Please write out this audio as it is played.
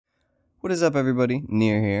What is up, everybody?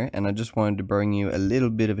 Near here, and I just wanted to bring you a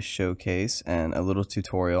little bit of a showcase and a little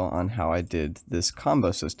tutorial on how I did this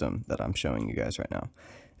combo system that I'm showing you guys right now.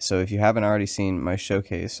 So if you haven't already seen my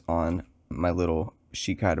showcase on my little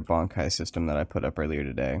Shikai to Bankai system that I put up earlier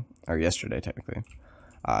today, or yesterday technically,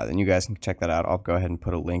 then you guys can check that out. I'll go ahead and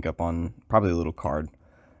put a link up on probably a little card.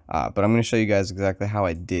 But I'm going to show you guys exactly how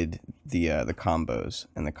I did the combos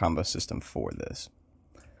and the combo system for this.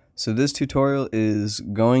 So this tutorial is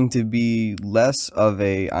going to be less of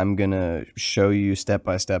a I'm gonna show you step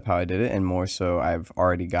by step how I did it, and more so I've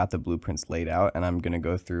already got the blueprints laid out and I'm gonna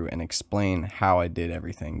go through and explain how I did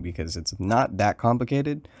everything, because it's not that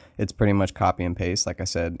complicated. It's pretty much copy and paste like I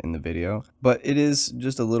said in the video, but it is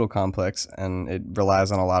just a little complex and it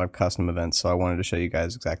relies on a lot of custom events, so I wanted to show you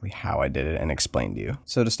guys exactly how I did it and explain to you.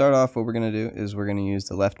 So to start off, what we're gonna do is we're gonna use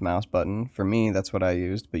the left mouse button. For me, that's what I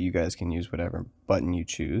used, but you guys can use whatever button you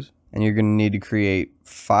choose. And you're going to need to create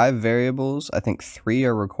 5 variables. I think 3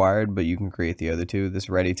 are required, but you can create the other 2. This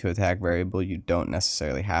ready to attack variable you don't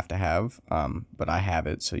necessarily have to have, but I have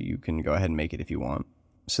it, so you can go ahead and make it if you want.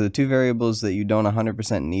 So the 2 variables that you don't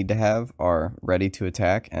 100% need to have are ready to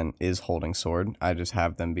attack and is holding sword. I just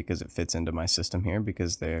have them because it fits into my system here,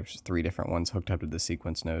 because there's 3 different ones hooked up to the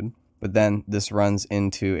sequence node. But then this runs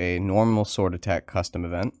into a normal sword attack custom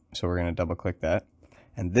event, so we're going to double click that.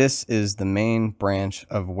 And this is the main branch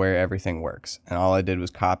of where everything works. And all I did was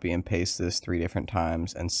copy and paste this 3 different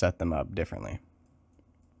times and set them up differently.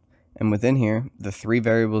 And within here, the 3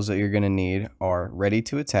 variables that you're going to need are ready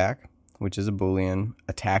to attack, which is a boolean,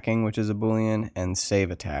 attacking, which is a boolean, and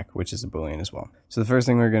save attack, which is a boolean as well. So the first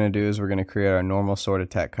thing we're going to do is we're going to create our normal sword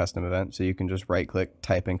attack custom event. So you can just right click,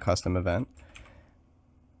 type in custom event,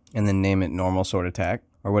 and then name it normal sword attack,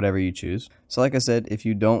 or whatever you choose. So like I said, if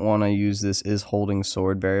you don't want to use this is holding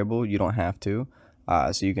sword variable, you don't have to.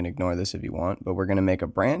 So you can ignore this if you want, but we're going to make a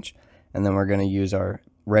branch, and then we're going to use our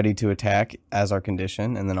ready to attack as our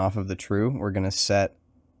condition, and then off of the true, we're going to set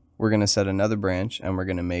another branch, and we're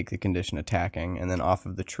going to make the condition attacking, and then off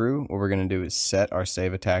of the true, what we're going to do is set our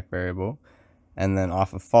save attack variable, and then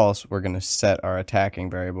off of false, we're going to set our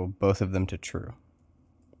attacking variable, both of them to true.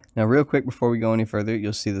 Now real quick before we go any further,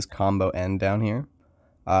 you'll see this combo end down here.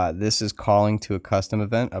 This is calling to a custom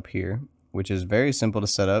event up here, which is very simple to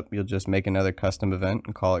set up. You'll just make another custom event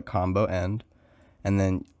and call it combo end. And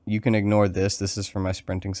then you can ignore this. This is for my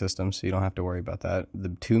sprinting system, so you don't have to worry about that. The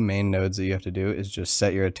 2 main nodes that you have to do is just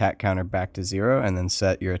set your attack counter back to 0 and then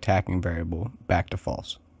set your attacking variable back to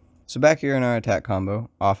false. So back here in our attack combo,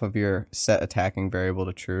 off of your set attacking variable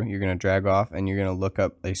to true, you're going to drag off and you're going to look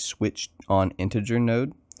up a switch on integer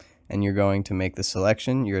node. And you're going to make the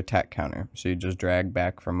selection your attack counter. So you just drag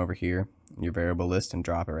back from over here your variable list and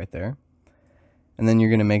drop it right there. And then you're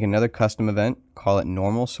going to make another custom event, call it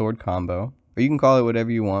normal sword combo, or you can call it whatever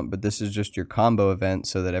you want, but this is just your combo event,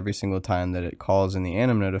 so that every single time that it calls in the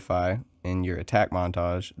anim notify in your attack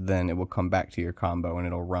montage, then it will come back to your combo and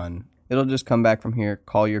it'll run. It'll just come back from here,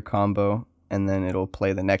 call your combo, and then it'll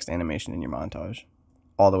play the next animation in your montage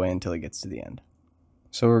all the way until it gets to the end.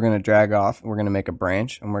 So we're going to drag off, we're going to make a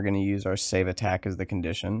branch, and we're going to use our save attack as the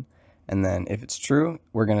condition. And then if it's true,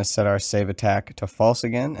 we're going to set our save attack to false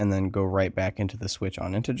again, and then go right back into the switch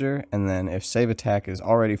on integer. And then if save attack is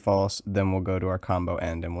already false, then we'll go to our combo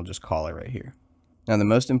end and we'll just call it right here. Now the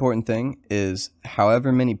most important thing is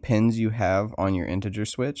however many pins you have on your integer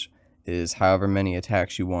switch is however many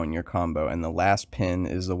attacks you want in your combo, and the last pin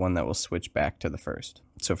is the one that will switch back to the first.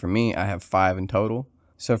 So for me, I have 5 in total.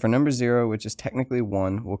 So for number 0, which is technically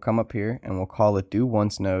 1, we'll come up here and we'll call it do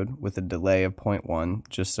once node with a delay of 0.1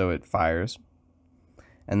 just so it fires.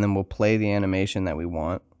 And then we'll play the animation that we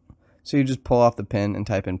want. So you just pull off the pin and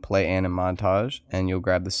type in play anim montage, and you'll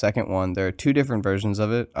grab the second one. There are 2 different versions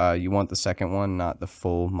of it. You want the second one, not the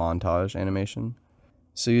full montage animation.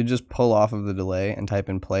 So you just pull off of the delay and type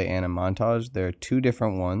in play anim montage. There are 2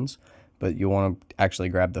 different ones, but you want to actually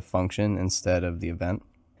grab the function instead of the event.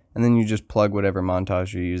 And then you just plug whatever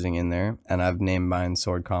montage you're using in there. And I've named mine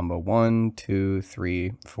sword combo 1, 2,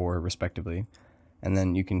 3, 4 respectively. And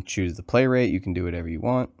then you can choose the play rate. You can do whatever you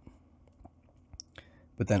want.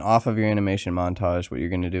 But then off of your animation montage, what you're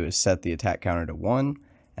going to do is set the attack counter to 1.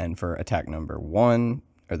 And for attack number 1,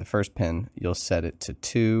 or the first pin, you'll set it to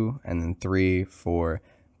 2, and then 3, 4.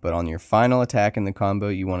 But on your final attack in the combo,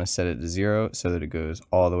 you want to set it to 0 so that it goes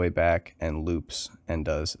all the way back and loops and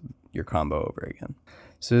does your combo over again.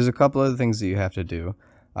 So there's a couple other things that you have to do.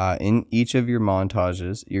 In each of your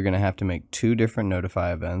montages, you're going to have to make 2 different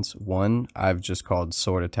notify events. One I've just called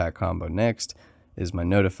sword attack combo next is my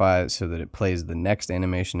notify, so that it plays the next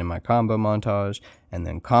animation in my combo montage. And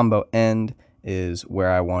then combo end is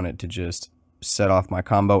where I want it to just set off my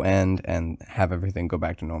combo end and have everything go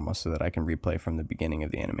back to normal so that I can replay from the beginning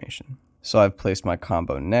of the animation. So I've placed my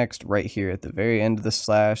combo next right here at the very end of the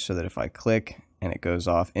slash so that if I click and it goes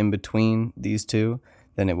off in between these two,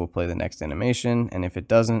 then it will play the next animation, and if it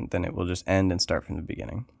doesn't, then it will just end and start from the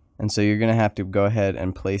beginning. And so you're going to have to go ahead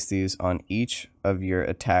and place these on each of your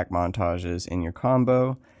attack montages in your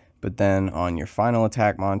combo, but then on your final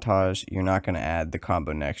attack montage, you're not going to add the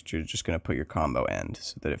combo next, you're just going to put your combo end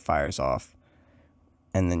so that it fires off,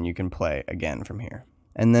 and then you can play again from here.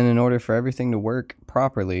 And then in order for everything to work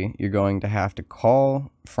properly, you're going to have to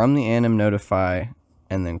call from the anim notify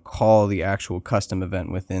and then call the actual custom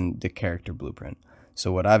event within the character blueprint.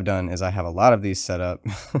 So what I've done is I have a lot of these set up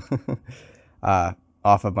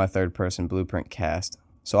off of my third person blueprint cast.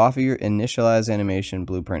 So off of your initialize animation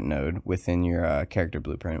blueprint node within your character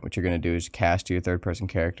blueprint, what you're going to do is cast to your third person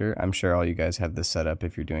character. I'm sure all you guys have this set up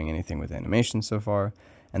if you're doing anything with animation so far.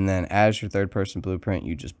 And then as your third person blueprint,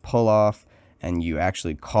 you just pull off and you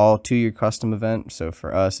actually call to your custom event. So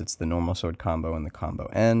for us, it's the normal sword combo and the combo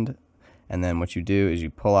end. And then what you do is you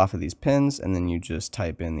pull off of these pins and then you just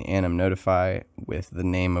type in the anim notify with the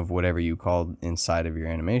name of whatever you called inside of your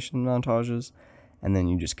animation montages. And then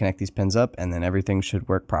you just connect these pins up and then everything should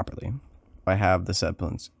work properly. I have the set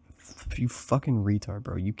pins. You fucking retard,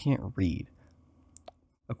 bro. You can't read.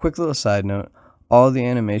 A quick little side note. All the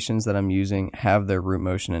animations that I'm using have their root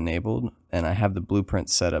motion enabled, and I have the blueprint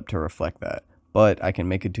set up to reflect that. But I can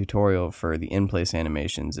make a tutorial for the in-place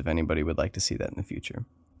animations if anybody would like to see that in the future.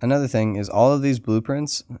 Another thing is all of these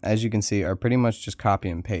blueprints, as you can see, are pretty much just copy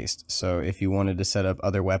and paste. So if you wanted to set up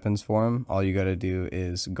other weapons for them, all you got to do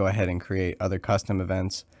is go ahead and create other custom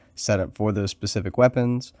events set up for those specific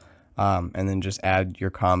weapons, and then just add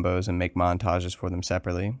your combos and make montages for them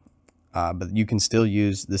separately. But you can still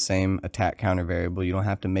use the same attack counter variable. You don't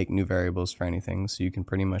have to make new variables for anything, so you can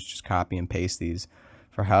pretty much just copy and paste these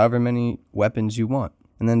for however many weapons you want.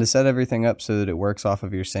 And then to set everything up so that it works off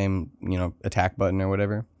of your same, attack button or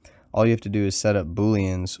whatever, all you have to do is set up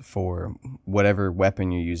booleans for whatever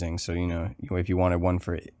weapon you're using. So, if you wanted one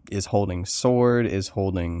for is holding sword, is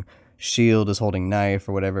holding shield, is holding knife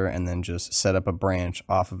or whatever, and then just set up a branch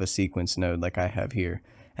off of a sequence node like I have here.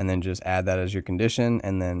 And then just add that as your condition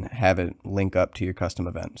and then have it link up to your custom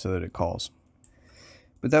event so that it calls.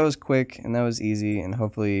 But that was quick and that was easy, and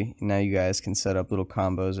hopefully now you guys can set up little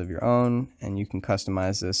combos of your own and you can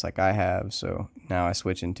customize this like I have. So now I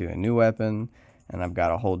switch into a new weapon and I've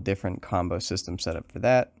got a whole different combo system set up for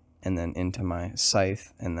that, and then into my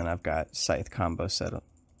scythe, and then I've got scythe combo set up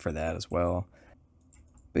for that as well.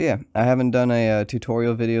 But yeah, I haven't done a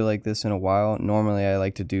tutorial video like this in a while. Normally I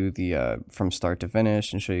like to do the from start to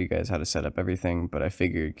finish and show you guys how to set up everything, but I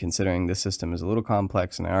figured considering this system is a little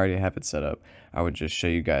complex and I already have it set up, I would just show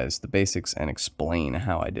you guys the basics and explain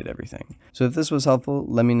how I did everything. So if this was helpful,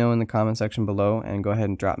 let me know in the comment section below, and go ahead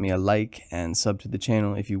and drop me a like and sub to the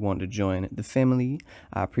channel if you want to join the family.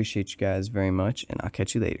 I appreciate you guys very much, and I'll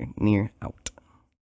catch you later. Nier out.